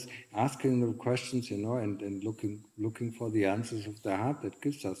always asking the questions, and looking for the answers of the heart that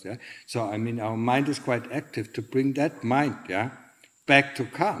gives us, So, I mean, our mind is quite active to bring that mind, back to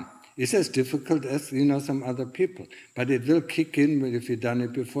calm. It's as difficult as, some other people. But it will kick in, if you've done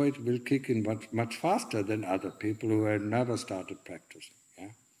it before, it will kick in much faster than other people who have never started practicing.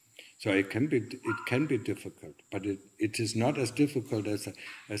 So it can be difficult, but it is not as difficult as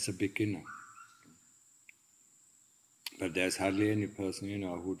a beginner. But there's hardly any person,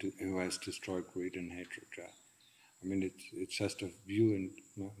 who has destroyed greed and hatred. I mean, it's just a view, and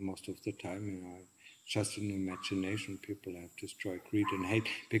most of the time, just in imagination, people have destroyed greed and hate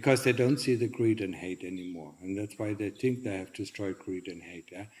because they don't see the greed and hate anymore, and that's why they think they have destroyed greed and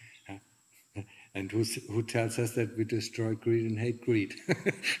hate. And who tells us that we destroy greed and hate? Greed.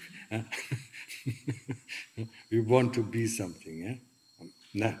 We want to be something.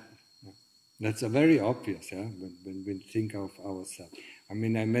 No. That's a very obvious. When we think of ourselves. I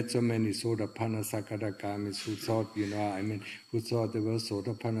mean, I met so many Sotapanna Sakadagamis who thought, who thought they were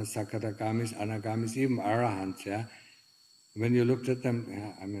Sotapanna Sakadagamis, Anagamis, even Arahants. When you looked at them,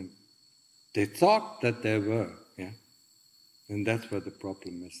 they thought that they were. And that's where the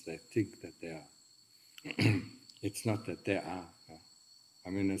problem is. They think that they are. It's not that they are. I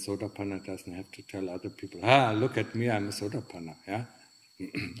mean, a Sotapanna doesn't have to tell other people, look at me, I'm a Sotapanna.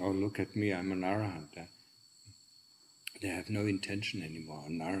 Or look at me, I'm an Arahant. They have no intention anymore.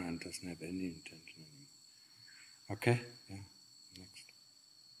 An Arahant doesn't have any intention anymore. Okay? Next.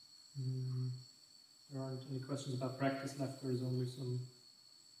 There aren't any questions about practice left. There is only some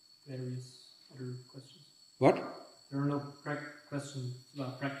various other questions. What? There are no questions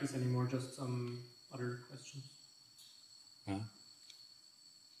about practice anymore, just some other questions.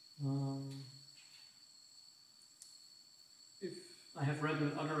 If I have read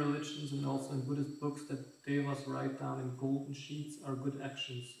in other religions and also in Buddhist books that devas write down in golden sheets are good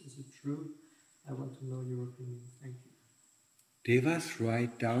actions. Is it true? I want to know your opinion. Thank you. Devas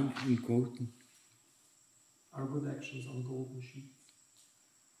write down in golden? Are good actions on golden sheets.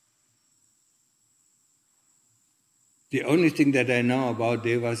 The only thing that I know about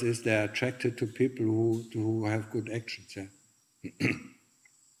devas is they are attracted to people who have good actions.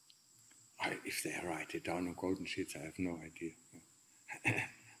 If they write it down on golden sheets, I have no idea.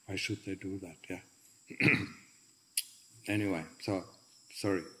 Why should they do that? Anyway, so,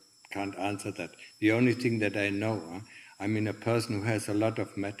 sorry, can't answer that. The only thing that I know, a person who has a lot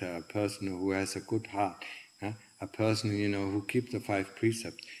of metta, a person who has a good heart, a person, who keeps the 5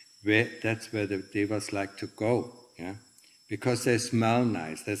 precepts, that's where the devas like to go, because they smell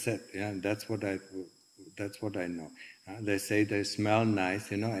nice. They said, that's what I know. They say they smell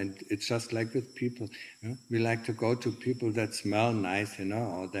nice, and it's just like with people. We like to go to people that smell nice,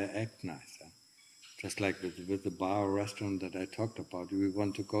 or they act nice. Just like with the bar or restaurant that I talked about, we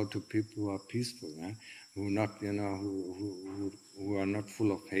want to go to people who are peaceful, who not, who are not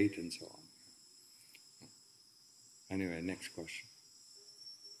full of hate and so on. Anyway, next question.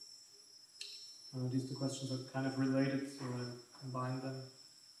 These 2 questions are kind of related, so I combine them.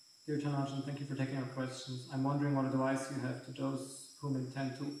 Dear Ajahn, thank you for taking our questions. I'm wondering what advice you have to those whom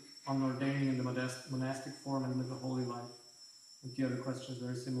intend to unordaining in the monastic form and live a holy life. And the other question is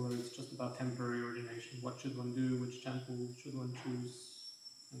very similar. It's just about temporary ordination. What should one do? Which temple should one choose?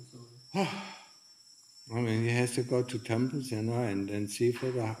 And so on. He has to go to temples, and see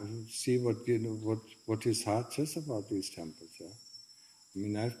what his heart says about these temples.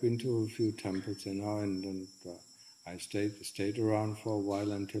 I've been to a few temples, and I stayed around for a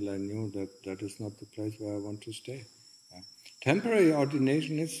while until I knew that is not the place where I want to stay. Temporary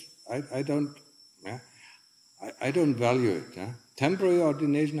ordination is, I don't value it. Temporary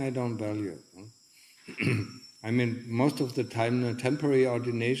ordination, I don't value it. Most of the time, temporary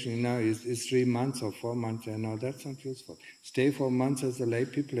ordination is 3 months or 4 months. That's not useful. Stay 4 months as a lay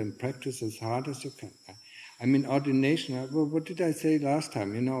people and practice as hard as you can. Ordination, what did I say last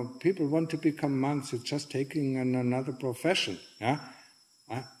time? People want to become monks, it's just taking another profession,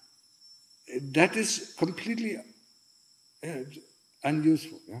 that is completely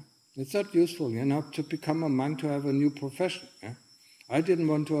unuseful. Yeah? It's not useful, to become a monk, to have a new profession. Yeah? I didn't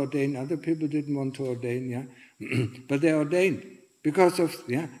want to ordain, other people didn't want to ordain, yeah? But they ordained because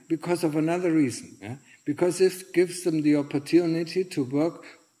of another reason. Yeah? Because it gives them the opportunity to work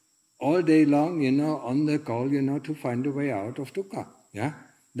all day long, on the goal, to find a way out of dukkha. Yeah?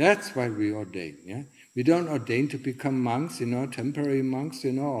 That's why we ordain. Yeah? We don't ordain to become monks, temporary monks,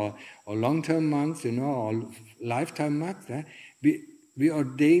 or long-term monks, or lifetime monks. Yeah? We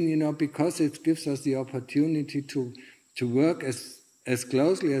ordain, because it gives us the opportunity to work as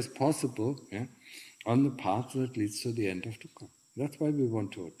closely as possible, yeah, on the path that leads to the end of dukkha. That's why we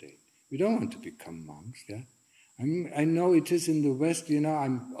want to ordain. We don't want to become monks. Yeah? I know it is in the West,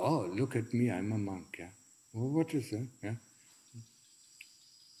 look at me, I'm a monk. Yeah? Well, what is that? Yeah?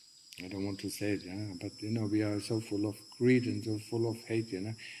 I don't want to say it, but we are so full of greed and so full of hate.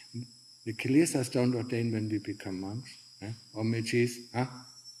 The kilesas don't ordain when we become monks, or mechis.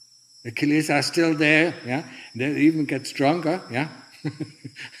 The kilesas are still there. Yeah, they even get stronger. Yeah,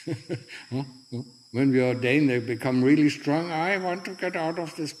 when we ordain, they become really strong. I want to get out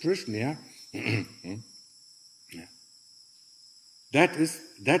of this prison. Yeah, yeah. That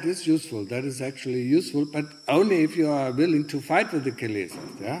is useful. That is actually useful, but only if you are willing to fight with the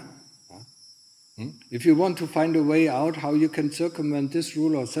kilesas. Yeah. If you want to find a way out, how you can circumvent this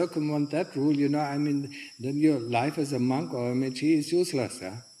rule or circumvent that rule, then your life as a monk or a mechi is useless.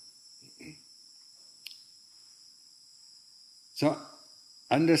 Yeah? So,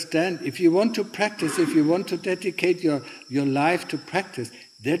 understand, if you want to practice, if you want to dedicate your life to practice,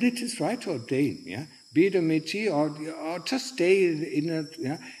 then it is right to ordain. Yeah? Be it a mechi or just stay in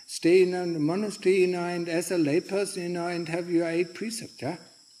a monastery, and as a layperson, and have your 8 precepts. Yeah?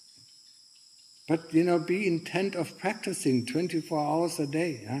 But, be intent of practicing 24 hours a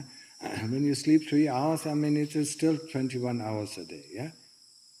day. Yeah? When you sleep 3 hours, it is still 21 hours a day. Yeah?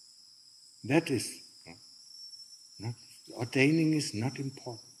 That is, ordaining is not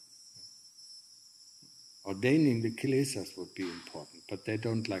important. Ordaining the kilesas would be important, but they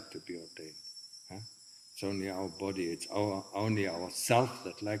don't like to be ordained. Yeah? It's only our body, it's only our self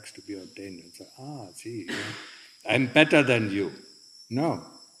that likes to be ordained. And say, see, I'm better than you. No.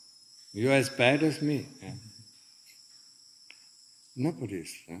 You're as bad as me. Yeah? Nobody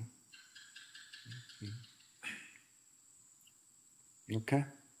is. Yeah? Okay?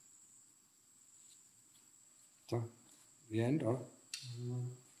 So, the end, or?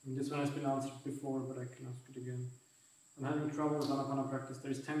 This one has been answered before, but I can ask it again. I'm having trouble with Anapana practice.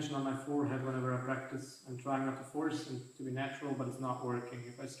 There is tension on my forehead whenever I practice. I'm trying not to force and to be natural, but it's not working.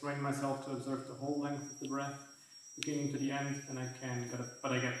 If I strain myself to observe the whole length of the breath, beginning to the end, then I can,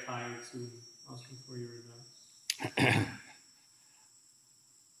 but I get tired soon. Asking for your advice.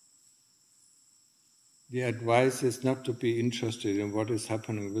 The advice is not to be interested in what is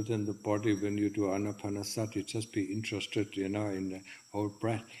happening within the body when you do anapanasati. Just be interested, in the whole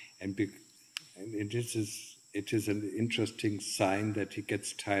breath. And it is an interesting sign that he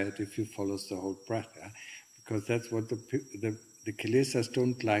gets tired if he follows the whole breath. Because that's what the kilesas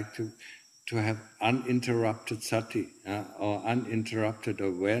don't like, to have uninterrupted sati or uninterrupted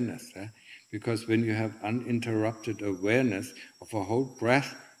awareness. Because when you have uninterrupted awareness of a whole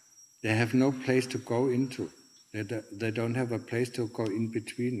breath, they have no place to go into. They don't have a place to go in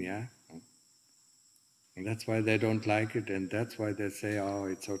between, yeah? And that's why they don't like it, and that's why they say, oh,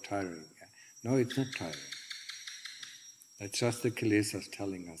 it's so tiring. Yeah? No, it's not tiring. It's just the kilesas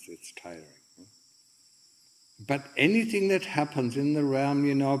telling us it's tiring. But anything that happens in the realm,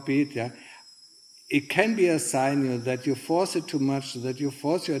 be it, yeah, it can be a sign that you force it too much, that you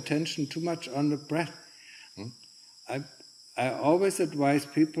force your attention too much on the breath. I always advise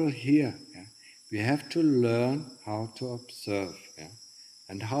people here, yeah, we have to learn how to observe. Yeah?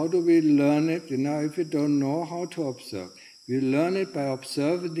 And how do we learn it? If you don't know how to observe, we learn it by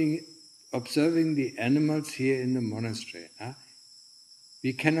observing the animals here in the monastery. Yeah?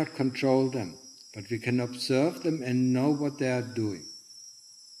 We cannot control them, but we can observe them and know what they are doing.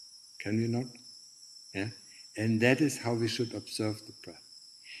 Can we not? Yeah? And that is how we should observe the breath.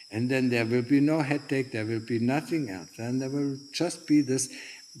 And then there will be no headache, there will be nothing else. And there will just be this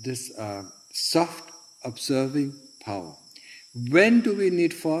soft observing power. When do we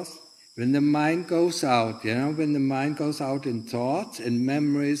need force? When the mind goes out, when the mind goes out in thoughts, in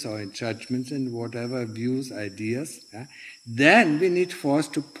memories, or in judgments, and whatever views, ideas, then we need force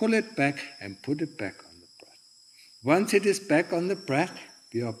to pull it back and put it back on the breath. Once it is back on the breath,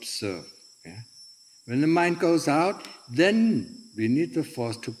 we observe. Yeah? When the mind goes out, then we need the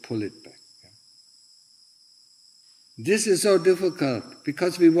force to pull it back. Yeah? This is so difficult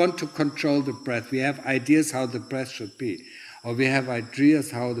because we want to control the breath. We have ideas how the breath should be, or we have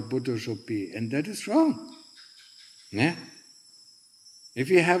ideas how the Buddha should be, and that is wrong. Yeah? If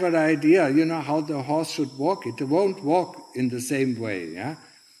you have an idea, you know how the horse should walk, it won't walk in the same way. Yeah?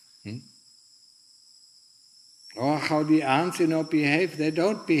 Or how the ants, behave. They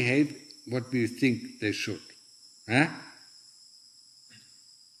don't behave what we think they should. Yeah?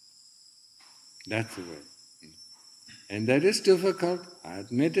 That's the way. And that is difficult, I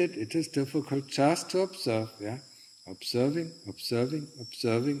admit it, it is difficult just to observe, yeah? Observing,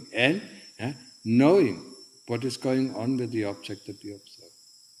 and knowing what is going on with the object that we observe.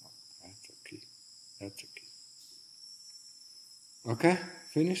 That's the key. That's the key. Okay,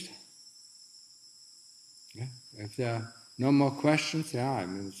 finished? Yeah. If there are no more questions,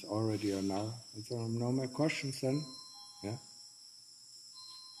 it's already an hour. If there are no more questions then,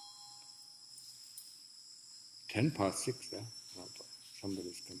 6:10, Oh,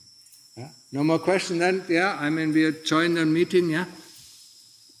 somebody's coming. Yeah? No more questions then, we'll join the meeting,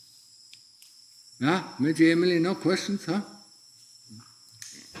 Yeah, Mitzi, Emily, no questions, huh?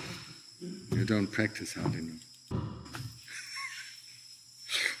 You don't practice hard enough.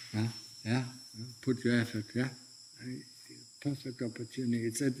 Put your effort, Perfect opportunity.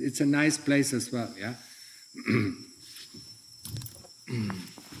 It's a nice place as well,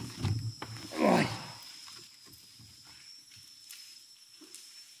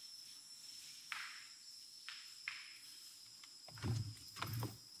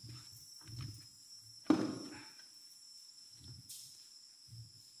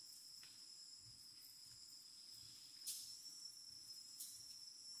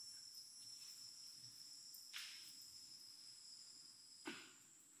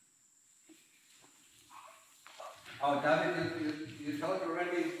 Oh, David, you told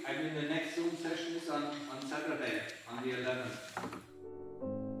already, the next Zoom session is on Saturday, on the 11th.